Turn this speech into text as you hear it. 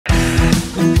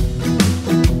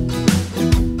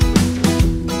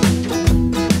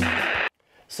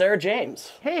Sarah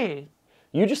James, Hey,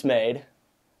 you just made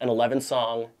an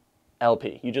 11-song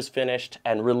LP. You just finished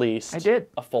and released I did.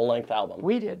 a full-length album.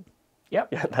 we did. Yep.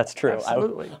 Yeah, that's true.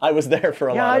 Absolutely. I was there for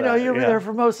a Yeah, lot I of know that. you were yeah. there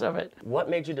for most of it. What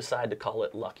made you decide to call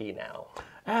it Lucky Now?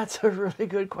 That's a really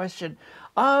good question.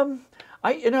 I've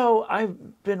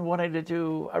been wanting to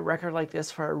do a record like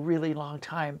this for a really long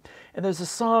time. And there's a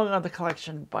song on the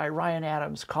collection by Ryan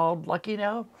Adams called Lucky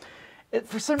Now.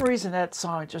 For some reason, that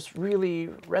song just really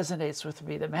resonates with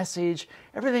me. The message,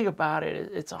 everything about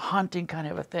it, it's a haunting kind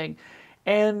of a thing.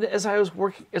 And as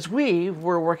we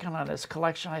were working on this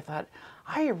collection, I thought,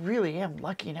 I really am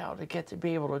lucky now to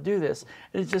be able to do this.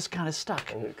 And it just kind of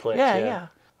stuck. And it clicked, Yeah.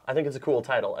 I think it's a cool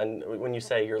title. And when you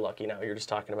say you're lucky now, you're just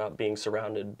talking about being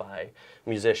surrounded by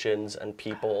musicians and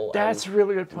people. That's and, a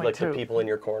really good point, like too. the people in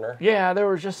your corner. Yeah, there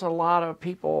was just a lot of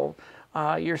people,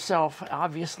 yourself,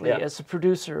 obviously, Yeah. as a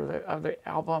producer of the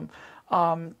album,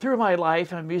 through my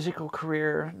life and musical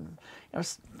career. And,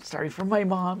 starting from my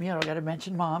mom, got to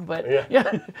mention mom, but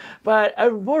Yeah. But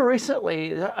more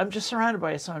recently, I'm just surrounded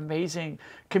by some amazing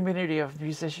community of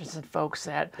musicians and folks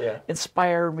that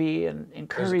inspire me and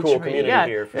encourage me. There's a cool community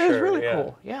here, for it was sure, really yeah.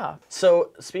 cool. Yeah.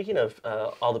 So speaking of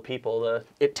all the people, the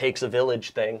It Takes a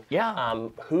Village thing. Yeah.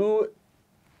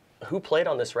 Who played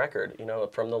on this record?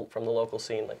 From the local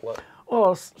scene, like what?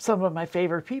 Well, some of my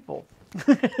favorite people.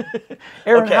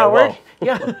 Aaron Okay, Howard,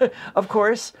 well. yeah, of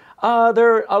course. There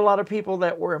are a lot of people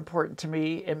that were important to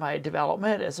me in my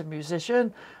development as a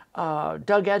musician. Doug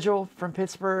Edgell from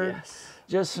Pittsburgh, Yes.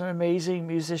 just an amazing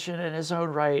musician in his own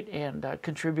right, and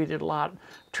contributed a lot of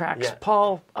tracks. Yeah.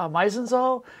 Paul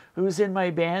Meisenzahl, who's in my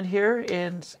band here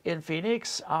in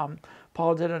Phoenix.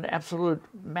 Paul did an absolute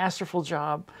masterful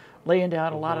job laying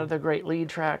down a lot of the great lead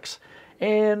tracks.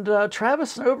 And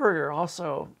Travis Snowberger,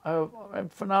 also a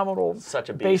phenomenal Such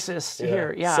a beast. bassist Yeah,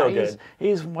 here. Yeah, so good.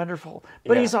 He's wonderful.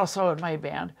 But Yeah. he's also in my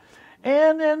band.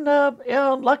 And then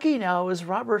lucky now is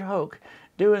Robert Hoke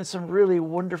doing some really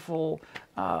wonderful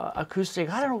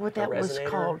acoustic. I don't know what that was resonator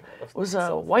called. of It was a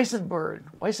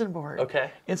Weissenberg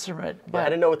Okay. instrument. I But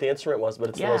didn't know what the instrument was, but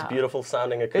it's the most Yeah. beautiful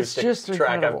sounding it's acoustic just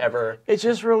track incredible. I've ever It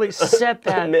just really set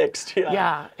that mixed. Yeah.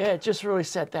 Yeah, it just really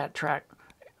set that track.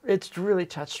 It's really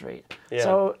touched me. Yeah.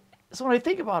 So when I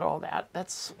think about all that, I'm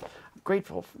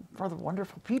grateful for the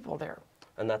wonderful people there.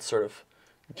 And that's sort of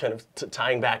kind of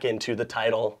tying back into the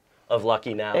title of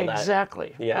Lucky Now.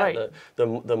 Exactly. Yeah, Right.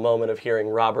 the moment of hearing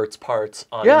Robert's parts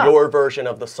on Yeah. your version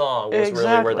of the song was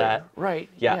really where that Right.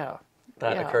 that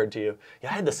Yeah. occurred to you. Yeah,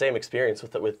 I had the same experience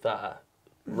with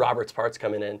Robert's parts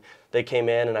coming in. They came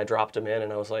in and I dropped them in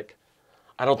and I was like,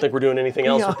 I don't think we're doing anything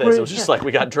else Yeah, with this. It was right, just yeah. like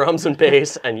we got drums and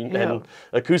bass and Yeah.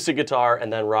 acoustic guitar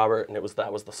and then Robert and that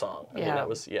was the song. I mean, Yeah. that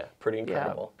was pretty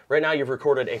incredible. Right now you've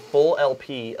recorded a full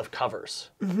LP of covers.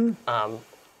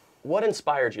 What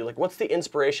inspired you? Like, what's the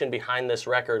inspiration behind this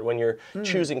record when you're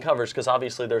choosing covers? Because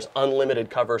obviously there's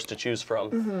unlimited covers to choose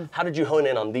from. How did you hone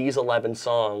in on these 11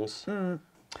 songs?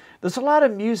 There's a lot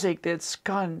of music that's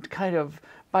gone kind of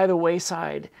by the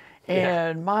wayside,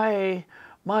 and my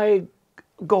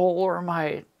goal or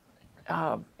my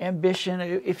ambition,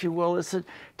 if you will, is to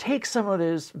take some of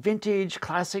those vintage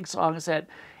classic songs that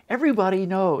everybody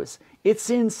knows. It's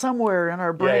in somewhere in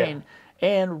our brain.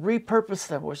 And repurpose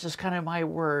them, which is kind of my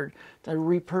word, to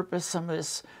repurpose some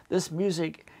of this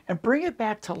music and bring it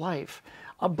back to life,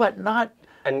 but not.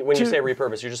 And when you say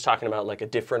repurpose, you're just talking about like a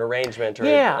different arrangement or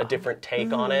a different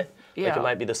take on it? Like Yeah. it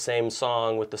might be the same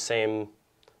song with the same,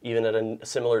 even at a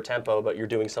similar tempo, but you're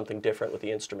doing something different with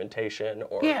the instrumentation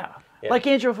or... Like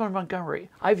Angel from Montgomery.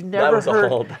 I've never was a heard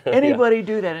whole- anybody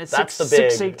do that. It's That's the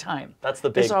 6/8 big- time. that's the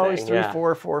big It's always thing,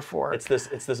 3/4/4/4. It's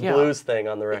this Yeah. blues thing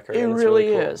on the record. It and it's really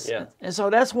cool. is. Yeah. And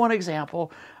so that's one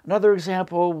example. Another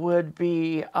example would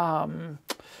be,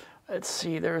 let's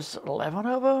see, there's 11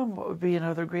 of them. What would be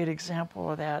another great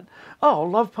example of that? Oh,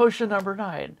 Love Potion number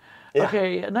 9. Yeah.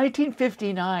 Okay, in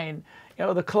 1959,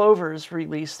 the Clovers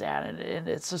released that, and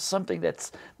it's just something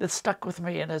that's stuck with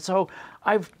me. And so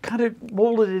I've kind of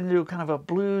molded it into kind of a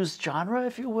blues genre,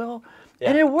 if you will,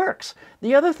 and it works.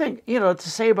 The other thing, to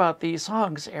say about these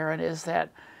songs, Aaron, is that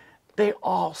they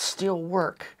all still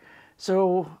work.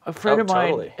 So a friend of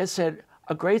mine totally. has said,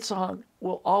 a great song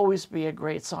will always be a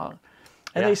great song.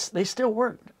 And they still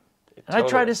work. And I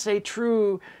try to stay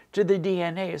true to the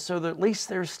DNA so that at least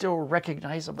they're still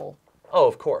recognizable. Oh,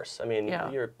 of course. I mean,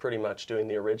 Yeah. you're pretty much doing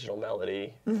the original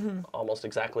melody almost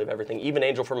exactly of everything. Even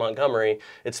Angel from Montgomery,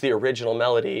 it's the original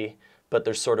melody, but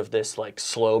there's sort of this like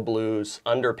slow blues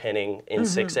underpinning in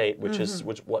 6/8, which is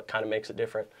what kind of makes it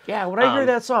different. Yeah, when I hear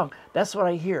that song, that's what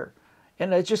I hear.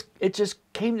 And it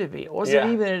just came to me. It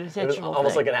wasn't even an It was intentional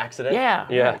almost thing. like an accident. Yeah.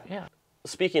 Yeah. Right, yeah.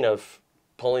 Speaking of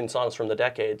pulling songs from the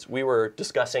decades. We were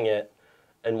discussing it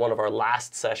in one of our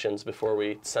last sessions before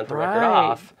we sent the record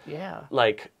off. Yeah.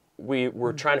 Like, we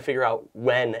were trying to figure out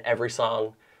when every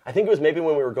song, I think it was maybe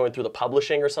when we were going through the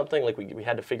publishing or something, like we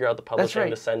had to figure out the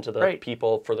publishing to send to the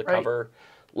people for the cover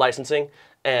licensing,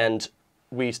 and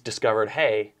we discovered,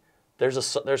 hey, there's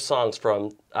songs from,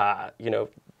 you know,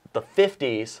 the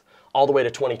 50s all the way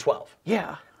to 2012.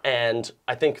 Yeah. And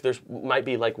I think might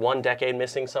be like one decade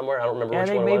missing somewhere. I don't remember which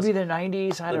one it was. Maybe the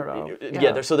 90s. I don't know.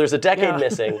 Yeah, so there's a decade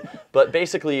missing. But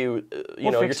basically, you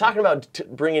know, you're talking about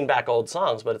bringing back old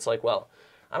songs, but it's like, well,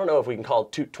 I don't know if we can call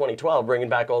 2012 bringing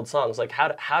back old songs. Like,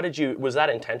 how did you? Was that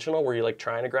intentional? Were you like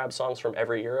trying to grab songs from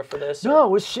every era for this?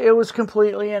 No, it was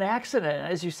completely an accident.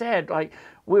 As you said, like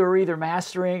we were either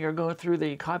mastering or going through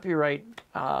the copyright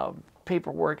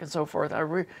paperwork and so forth.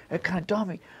 It kind of dawned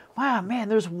me. Wow, man,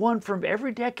 there's one from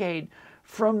every decade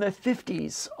from the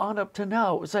 50s on up to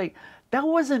now. It was like, that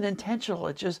wasn't intentional.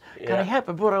 It just kind of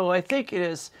happened. But I think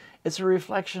it's a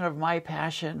reflection of my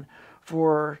passion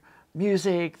for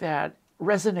music that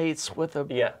resonates with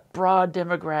a broad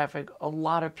demographic, a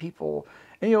lot of people.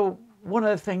 And, you know, one of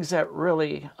the things that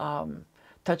really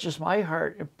touches my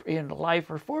heart in live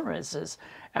performance is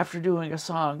after doing a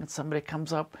song and somebody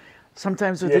comes up,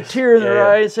 sometimes with a tear in their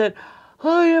eye and said,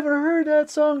 I haven't heard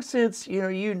that song since, you know,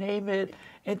 you name it.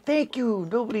 And thank you.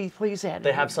 Nobody plays that.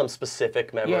 They have some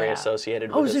specific memory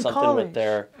associated with it, something with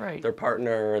their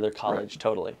partner or their college.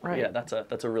 Totally. Yeah,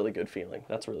 that's a really good feeling.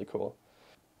 That's really cool.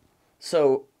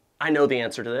 So I know the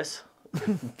answer to this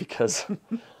because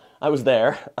I was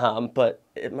there, but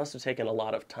it must have taken a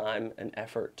lot of time and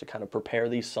effort to kind of prepare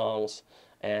these songs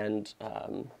and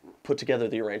put together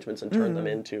the arrangements and turn them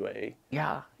into a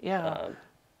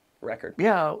record.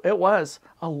 Yeah, it was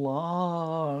a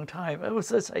long time. It was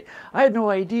just, I had no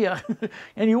idea.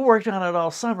 And you worked on it all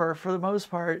summer for the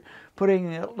most part,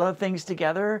 putting a lot of things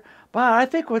together. But I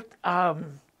think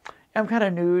I'm kind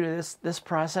of new to this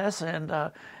process,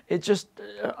 and it's just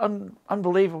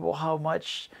unbelievable how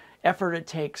much effort it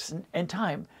takes and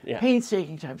time,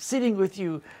 painstaking time, sitting with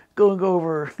you, going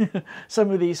over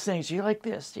some of these things. Do you like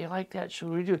this? Do you like that? Should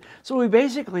we do it? So we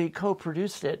basically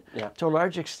co-produced it to a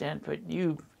large extent, but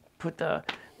you put the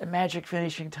magic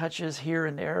finishing touches here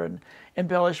and there and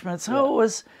embellishments. So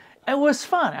it was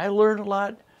fun. I learned a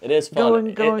lot. It is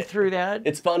fun. Going through that.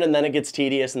 It's fun, and then it gets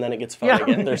tedious, and then it gets fun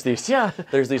again. There's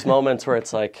these moments where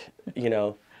it's like, you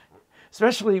know,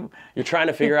 especially you're trying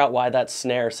to figure out why that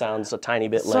snare sounds a tiny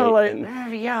bit late. So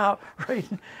right.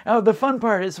 The fun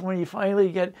part is when you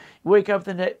finally wake up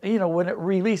when it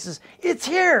releases. It's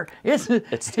here. It's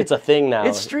a thing now.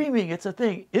 It's streaming. It's a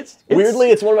thing.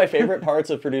 Weirdly, it's one of my favorite parts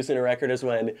of producing a record is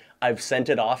when I've sent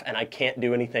it off and I can't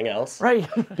do anything else. Right.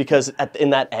 Because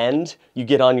in that end, you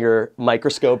get on your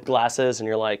microscope glasses and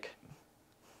you're like,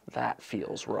 that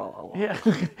feels wrong. Yeah.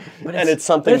 And it's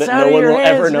something that no one will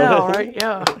ever notice. Right?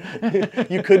 Yeah.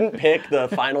 You couldn't pick the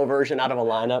final version out of a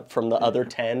lineup from the other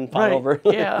 10 final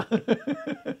versions. Yeah.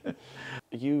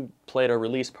 You played a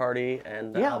release party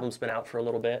and the album's been out for a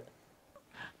little bit.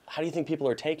 How do you think people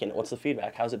are taking it? What's the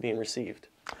feedback? How's it being received?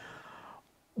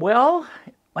 Well,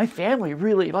 my family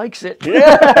really likes it.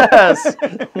 Yes!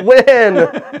 Win!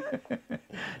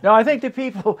 No, I think the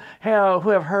people who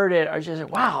have heard it are just,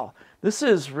 wow, this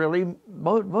is really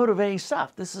motivating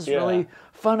stuff. This is really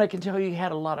fun. I can tell you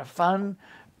had a lot of fun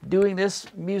doing this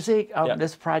music,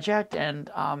 this project,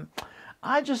 and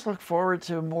I just look forward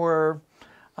to more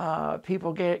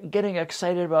people getting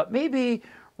excited about maybe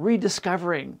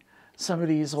rediscovering some of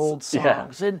these old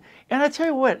songs. And I tell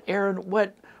you what, Aaron,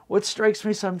 what strikes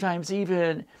me sometimes,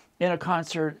 even in a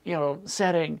concert,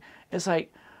 setting, is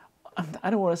like, I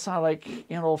don't want to sound like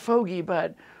an old fogey,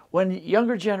 but when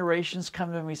younger generations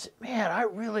come to me and say, man, I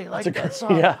really like that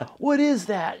song. What is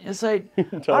that? It's like,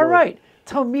 all right,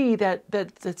 tell me that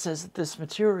says this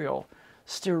material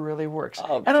still really works.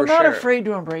 And I'm not afraid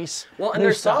to embrace and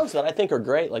there's songs that I think are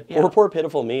great. Like Poor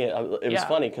Pitiful Me, it was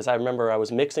funny because I remember I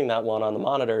was mixing that one on the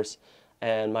monitors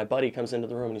and my buddy comes into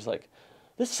the room and he's like,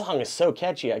 this song is so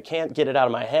catchy. I can't get it out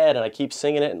of my head and I keep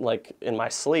singing it in my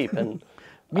sleep. And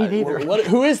me neither.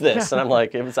 Who is this? And I'm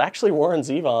like, it was actually Warren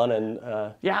Zevon,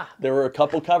 and there were a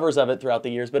couple covers of it throughout the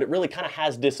years, but it really kind of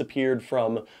has disappeared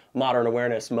from modern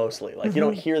awareness mostly. Like you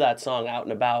don't hear that song out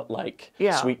and about like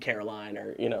Sweet Caroline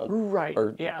or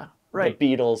or the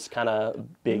Beatles kind of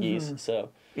biggies. So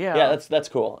Yeah. Yeah, that's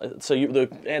cool. So the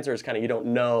answer is kind of you don't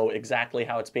know exactly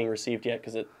how it's being received yet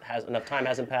because enough time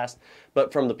hasn't passed.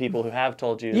 But from the people who have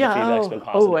told you, the feedback's been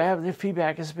positive. The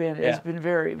feedback has been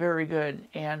very, very good.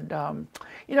 And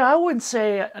I wouldn't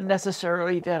say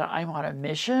necessarily that I'm on a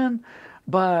mission,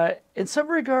 but in some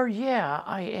regard, yeah,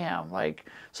 I am. Like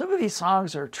some of these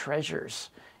songs are treasures,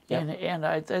 and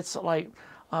it's like.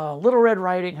 Little Red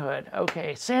Riding Hood,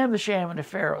 okay, Sam the Sham and the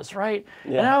Pharaohs, right?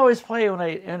 Yeah. And I always play when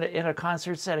in a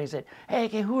concert setting, say, hey,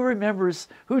 who remembers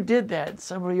who did that? And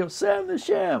somebody goes, Sam the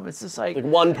Sham. It's just like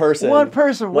one person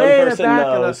way in the back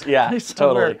knows. of the yeah,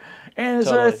 somewhere. Totally. And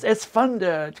so it's fun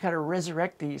to kind of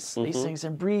resurrect these things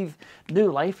and breathe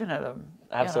new life into them.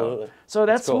 Absolutely. So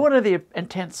that's cool. one of the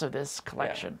intents of this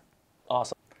collection. Yeah.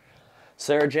 Awesome.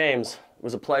 Sarah James, it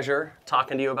was a pleasure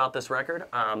talking to you about this record.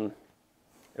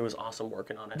 It was awesome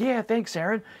working on it. Yeah, thanks,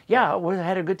 Aaron. Yeah, I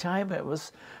had a good time. It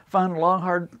was fun, long,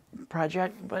 hard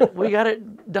project, but we got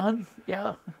it done.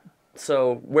 Yeah.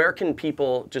 So where can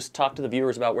people just talk to the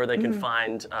viewers about where they can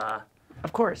find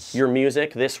of course, your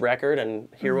music, this record, and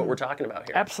hear what we're talking about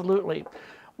here? Absolutely.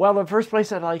 Well, the first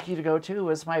place I'd like you to go to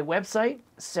is my website,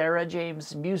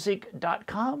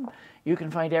 sarahjamesmusic.com. You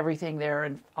can find everything there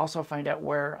and also find out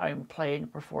where I'm playing,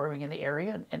 performing in the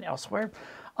area and elsewhere.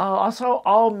 Also,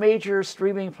 all major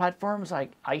streaming platforms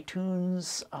like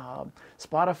iTunes,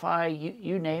 Spotify,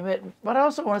 you name it. But I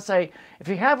also want to say, if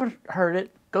you haven't heard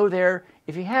it, go there.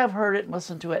 If you have heard it and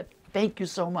listened to it, thank you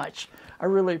so much. I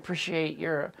really appreciate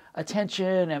your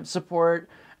attention and support.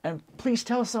 And please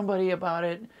tell somebody about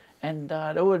it. And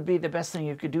that would be the best thing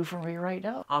you could do for me right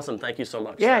now. Awesome. Thank you so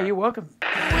much. Yeah, Sarah. you're welcome.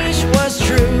 Wish was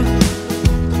true.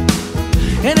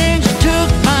 An angel took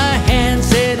my hand,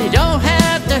 said you don't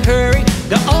have to hurry.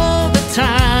 Got all the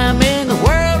time in the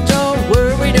world, don't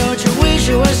worry. Don't you wish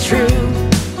it was true?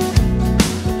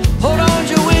 Oh, don't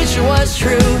you wish it was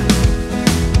true?